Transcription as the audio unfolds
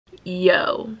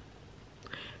Yo.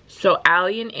 So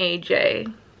Allie and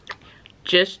AJ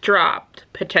just dropped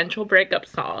potential breakup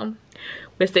song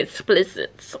with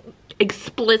Explicit.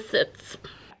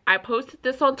 I posted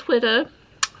this on Twitter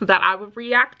that I would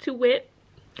react to it.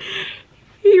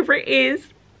 Here it is.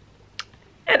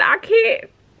 And I can't.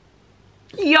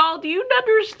 Y'all, do you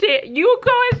understand? You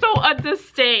guys don't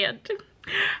understand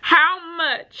how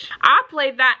much I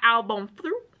played that album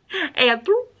through and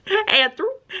through and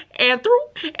through and through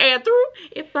and through.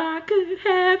 If I could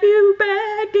have you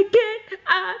back again,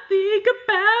 I think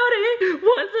about it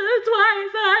once or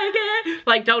twice again.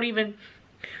 Like, don't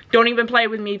even play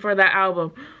with me for that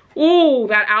album. Ooh,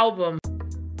 that album.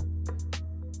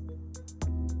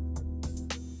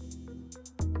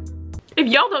 If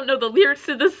y'all don't know the lyrics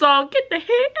to this song, get the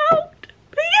heck out.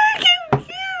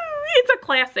 It's a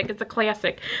classic. It's a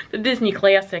classic. The Disney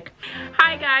classic.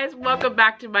 Hi guys, welcome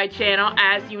back to my channel.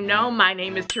 As you know, my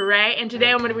name is Teray, and today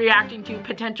I'm going to be reacting to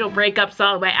Potential Breakup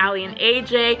Song by Allie and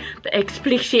AJ, the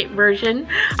explicit version.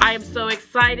 I am so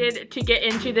excited to get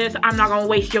into this. I'm not going to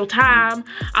waste your time.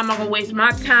 I'm not going to waste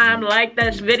my time. Like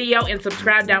this video and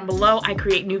subscribe down below. I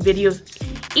create new videos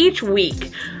each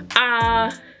week.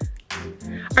 Are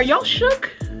y'all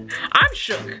shook? I'm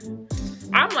shook.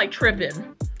 I'm like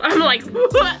tripping. I'm like,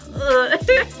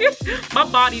 my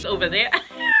body's over there.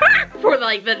 for the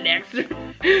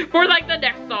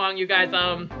next song you guys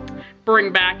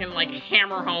bring back and like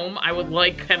hammer home, I would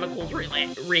like Chemicals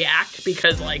React,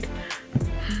 because like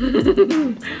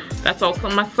that's also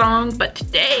my song. But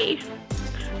today,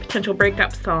 potential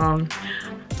breakup song.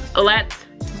 Let's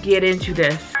get into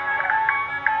this.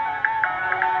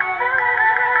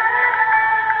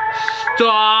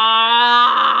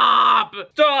 Stop!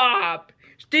 Stop!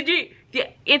 Did you?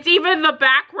 It's even the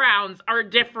backgrounds are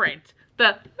different. The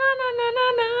na na na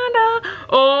na na na.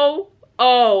 Oh,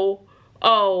 oh,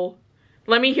 oh.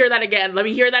 Let me hear that again. Let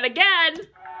me hear that again.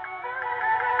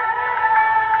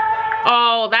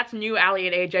 Oh, that's new Allie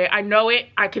and AJ. I know it.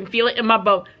 I can feel it in my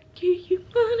bone. Do you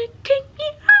wanna take me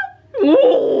out?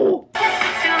 Ooh.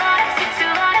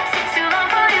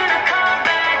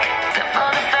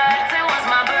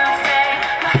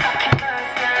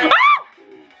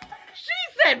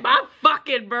 My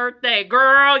fucking birthday,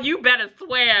 girl. You better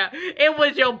swear it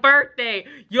was your birthday.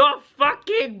 Your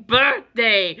fucking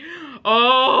birthday.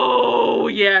 Oh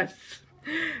yes,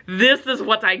 this is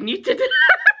what I need to do.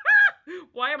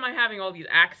 Why am I having all these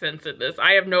accents in this?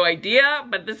 I have no idea,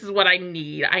 but this is what I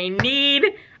need. I need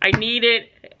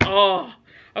it. Oh,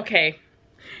 okay.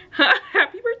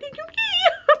 Happy birthday to me.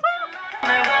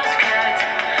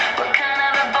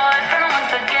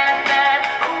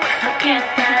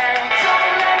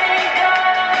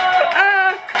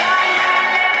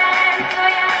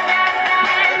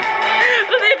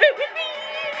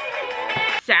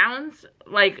 Sounds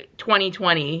like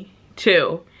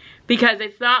 2022, because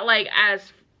it's not like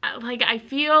as I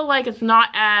feel like it's not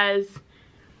as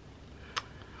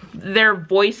their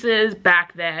voices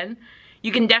back then.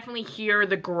 You can definitely hear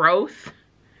the growth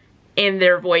in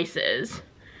their voices,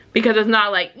 because it's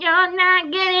not like you're not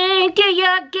getting till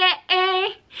you're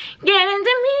getting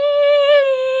to me.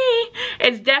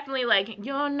 It's definitely like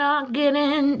you're not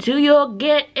getting till you're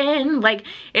getting. Like,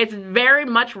 it's very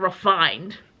much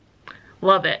refined.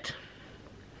 Love it.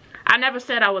 I never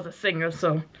said I was a singer,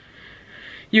 so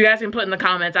you guys can put in the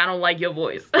comments, I don't like your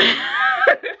voice.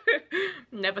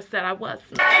 Never said I was.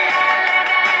 Ooh!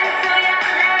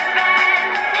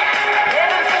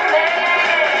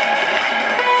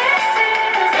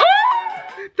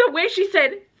 The way she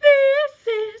said, this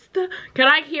is the... Can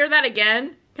I hear that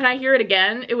again? Can I hear it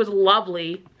again? It was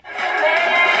lovely.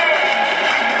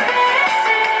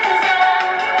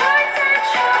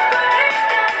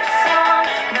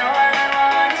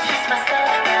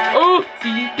 Do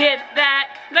you get that?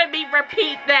 Let me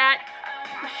repeat that.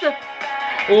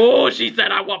 Oh, she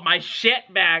said, I want my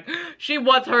shit back. She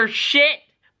wants her shit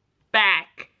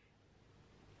back.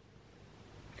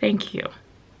 Thank you.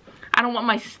 I don't want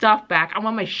my stuff back. I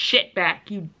want my shit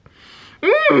back. You.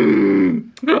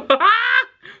 Who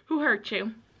hurt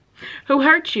you? Who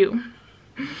hurt you?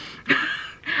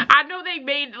 I know they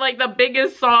made like the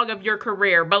biggest song of your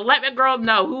career, but let the girl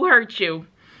know who hurt you.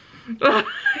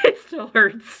 It still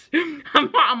hurts. I'm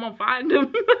gonna find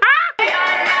him.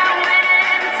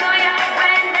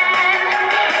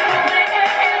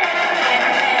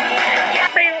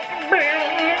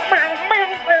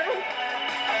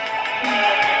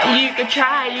 You can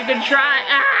try, you can try.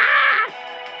 Ah!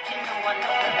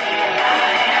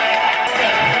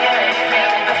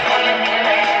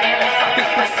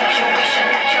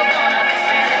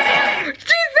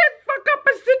 She said fuck up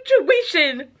a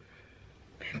situation.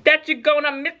 that you're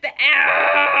gonna miss the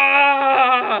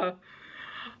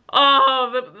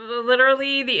oh,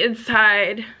 literally the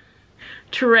inside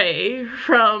tray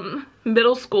from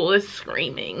middle school is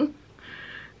screaming.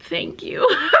 Thank you.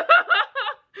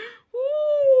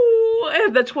 Ooh,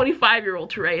 and the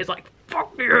 25-year-old Teray is like,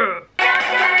 fuck yeah.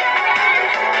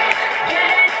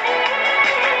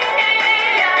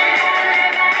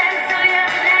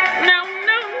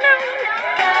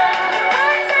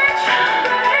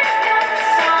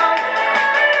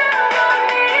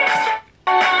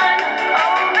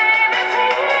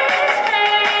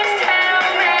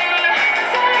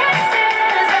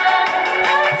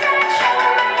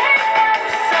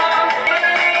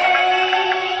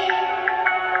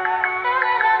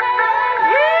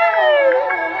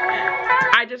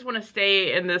 I just want to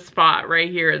stay in this spot right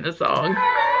here in the song.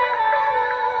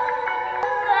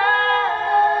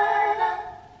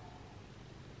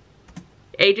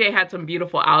 AJ had some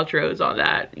beautiful outros on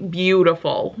that.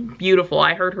 Beautiful, beautiful.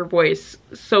 I heard her voice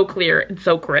so clear and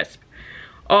so crisp.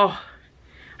 Oh,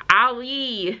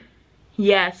 Ali.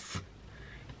 Yes.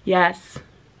 Yes.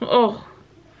 Oh.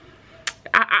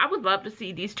 I would love to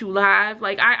see these two live.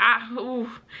 Like, ooh.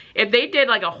 If they did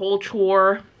like a whole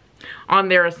tour on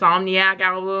their Insomniac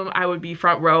album, I would be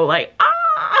front row like,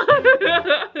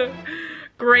 ah!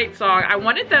 Great song. I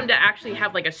wanted them to actually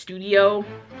have like a studio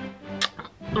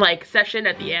like session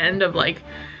at the end of like,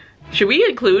 should we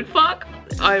include fuck?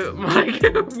 I'm like,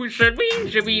 should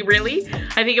we really?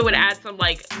 I think it would add some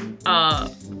like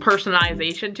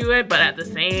personalization to it, but at the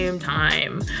same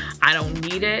time, I don't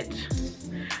need it.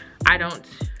 I don't.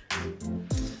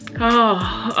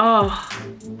 Oh,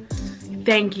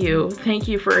 thank you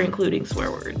for including swear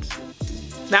words.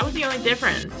 That was the only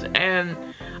difference. And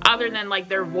other than like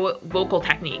their vocal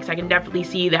techniques, I can definitely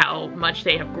see how much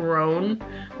they have grown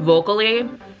vocally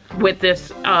with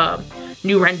this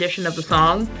new rendition of the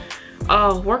song.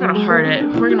 Oh, we're gonna heart it.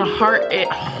 We're gonna heart it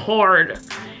hard.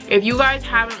 If you guys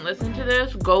haven't listened to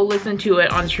this, go listen to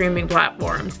it on streaming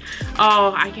platforms.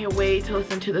 Oh, I can't wait to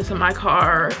listen to this in my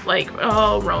car. Like,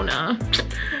 oh, Rona.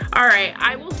 All right,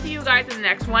 I will see you guys in the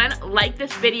next one. Like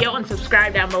this video and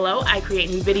subscribe down below. I create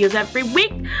new videos every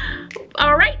week.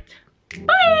 All right,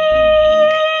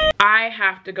 bye. I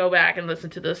have to go back and listen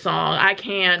to this song. I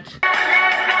can't.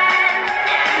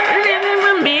 Living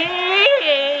with me.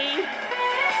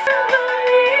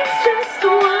 Somebody's just the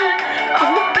one.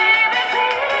 Oh, baby,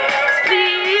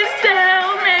 please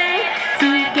tell me. Do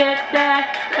you get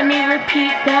that? Let me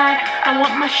repeat that. I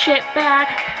want my shit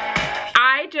back.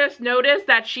 I just noticed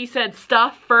that she said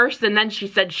stuff first and then she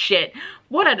said shit.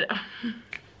 What a...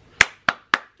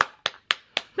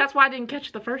 That's why I didn't catch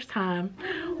it the first time.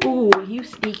 Ooh, you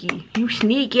sneaky. You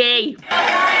sneaky.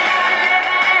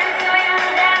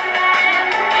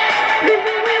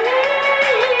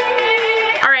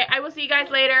 Alright, I will see you guys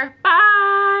later.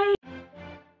 Bye.